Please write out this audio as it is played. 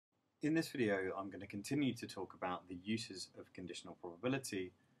In this video, I'm going to continue to talk about the uses of conditional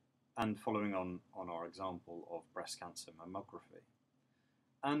probability and following on our example of breast cancer mammography.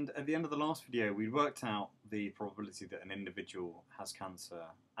 And at the end of the last video, we worked out the probability that an individual has cancer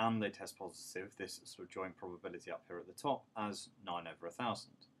and they test positive, this sort of joint probability up here at the top, as 9 over 1,000.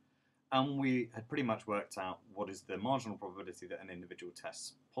 And we had pretty much worked out what is the marginal probability that an individual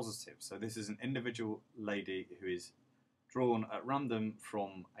tests positive. So this is an individual lady who is drawn at random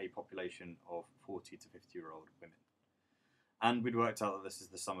from a population of 40 to 50-year-old women. And we'd worked out that this is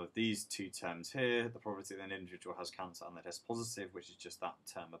the sum of these two terms here, the probability that an individual has cancer and they test positive, which is just that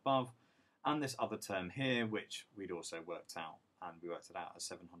term above, and this other term here, which we'd also worked out, and we worked it out as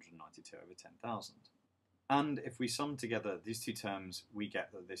 792 over 10,000. And if we sum together these two terms, we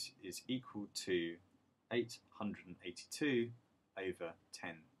get that this is equal to 882 over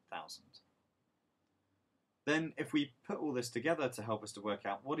 10,000. Then if we put all this together to help us to work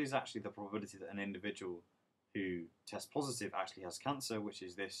out what is actually the probability that an individual who tests positive actually has cancer, which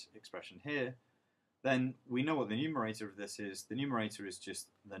is this expression here, then we know what the numerator of this is. The numerator is just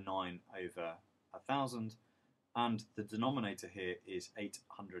the 9 over 1,000, and the denominator here is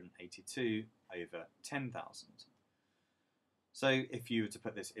 882 over 10,000. So if you were to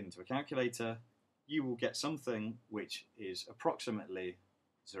put this into a calculator, you will get something which is approximately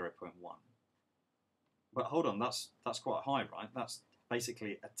 0.1. But hold on, that's quite high, right? That's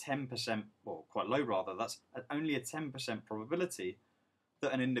basically a 10%, well, quite low rather, that's only a 10% probability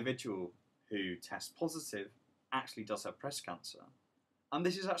that an individual who tests positive actually does have breast cancer. And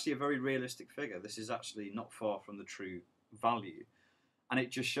this is actually a very realistic figure. This is actually not far from the true value. And it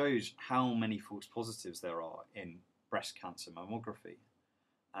just shows how many false positives there are in breast cancer mammography.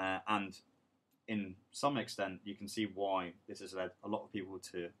 And in some extent, you can see why this has led a lot of people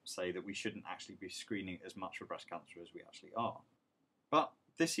to say that we shouldn't actually be screening as much for breast cancer as we actually are. But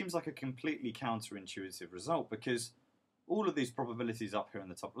this seems like a completely counterintuitive result, because all of these probabilities up here in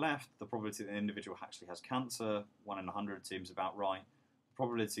the top left, the probability that an individual actually has cancer, 1 in 100 seems about right. The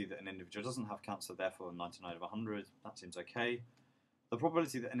probability that an individual doesn't have cancer, therefore 99 over 100, that seems okay. The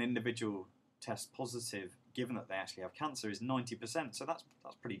probability that an individual tests positive, given that they actually have cancer, is 90%, so that's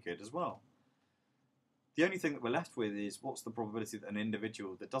pretty good as well. The only thing that we're left with is what's the probability that an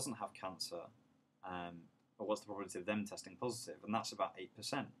individual that doesn't have cancer, or what's the probability of them testing positive, and that's about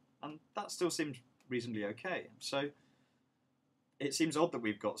 8%. And that still seems reasonably okay. So it seems odd that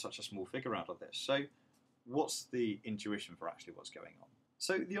we've got such a small figure out of this. So what's the intuition for actually what's going on?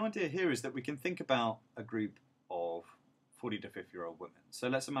 So the idea here is that we can think about a group of 40 to 50-year-old women. So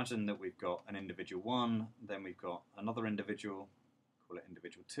let's imagine that we've got an individual 1, then we've got another individual, call it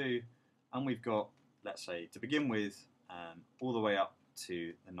individual 2, and we've got, let's say, to begin with, all the way up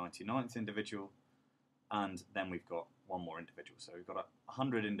to the 99th individual, and then we've got one more individual. So we've got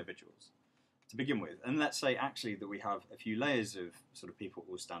 100 individuals to begin with. And let's say actually that we have a few layers of sort of people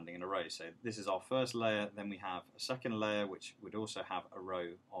all standing in a row. So this is our first layer, then we have a second layer which would also have a row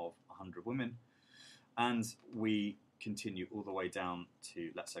of 100 women, and we continue all the way down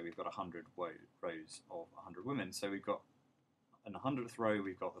to, let's say we've got 100 rows of 100 women. So we've got in the 100th row,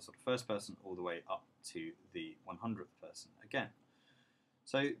 we've got the sort of first person all the way up to the 100th person again.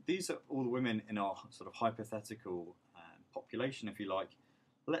 So these are all the women in our sort of hypothetical population, if you like.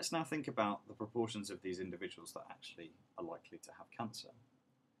 Let's now think about the proportions of these individuals that actually are likely to have cancer.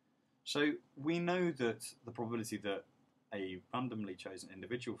 So we know that the probability that a randomly chosen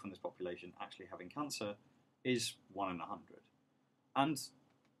individual from this population actually having cancer is 1 in 100. And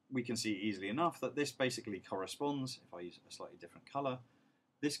we can see easily enough that this basically corresponds, if I use a slightly different colour,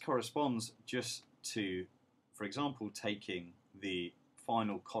 this corresponds just to, for example, taking the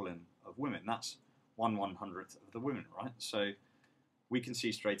final column of women. That's 1/100th of the women, right? So we can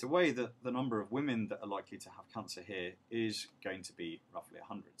see straight away that the number of women that are likely to have cancer here is going to be roughly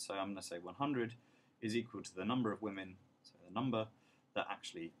 100. So I'm going to say 100 is equal to the number of women, so the number that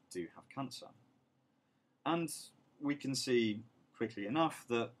actually do have cancer. And we can see quickly enough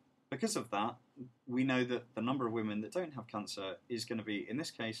that because of that, we know that the number of women that don't have cancer is going to be, in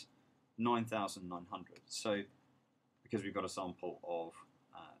this case, 9,900. So because we've got a sample of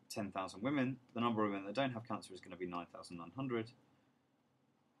 10,000 women, the number of women that don't have cancer is going to be 9,900.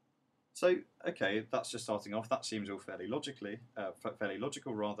 So, okay, that's just starting off. That seems all fairly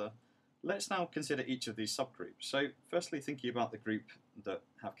logical rather. Let's now consider each of these subgroups. So firstly, thinking about the group that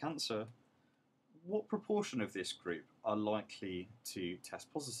have cancer, what proportion of this group are likely to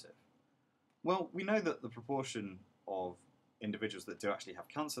test positive? Well, we know that the proportion of individuals that do actually have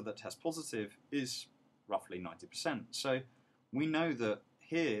cancer that test positive is roughly 90%. So we know that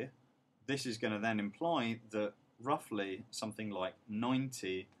here, this is going to then imply that roughly something like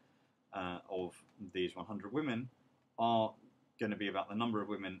 90 of these 100 women are going to be about the number of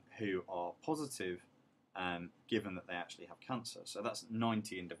women who are positive, given that they actually have cancer. So that's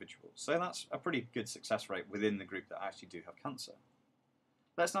 90 individuals. So that's a pretty good success rate within the group that actually do have cancer.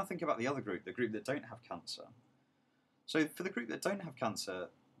 Let's now think about the other group, the group that don't have cancer. So for the group that don't have cancer,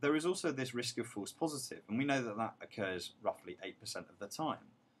 there is also this risk of false positive, and we know that that occurs roughly 8% of the time.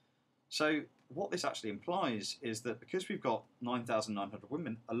 So what this actually implies is that because we've got 9,900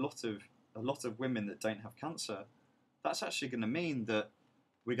 women, a lot of women that don't have cancer, that's actually going to mean that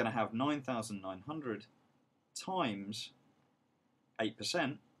we're going to have 9,900 times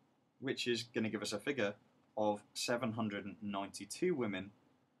 8%, which is going to give us a figure of 792 women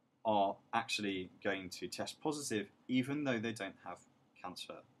are actually going to test positive even though they don't have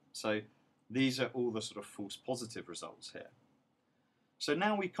cancer. So these are all the sort of false positive results here. So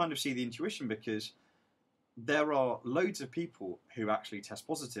now we kind of see the intuition, because there are loads of people who actually test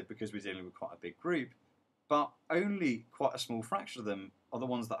positive because we're dealing with quite a big group, but only quite a small fraction of them are the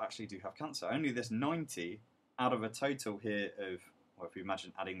ones that actually do have cancer. Only this 90 out of a total here of, well, if we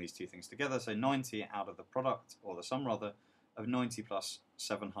imagine adding these two things together, so 90 out of the product, or the sum rather, of 90 plus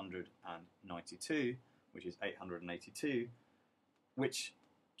 792, which is 882, which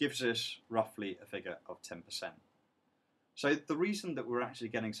gives us roughly a figure of 10%. So the reason that we're actually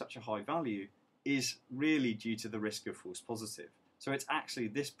getting such a high value is really due to the risk of false positive. So it's actually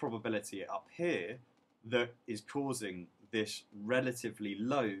this probability up here that is causing this relatively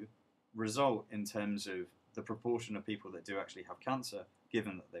low result in terms of the proportion of people that do actually have cancer,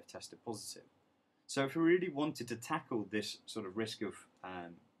 given that they've tested positive. So if we really wanted to tackle this sort of risk of,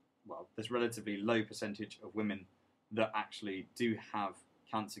 this relatively low percentage of women that actually do have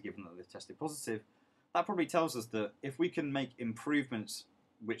cancer, given that they've tested positive, that probably tells us that if we can make improvements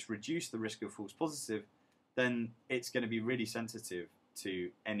which reduce the risk of false positive, then it's going to be really sensitive to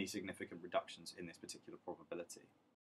any significant reductions in this particular probability.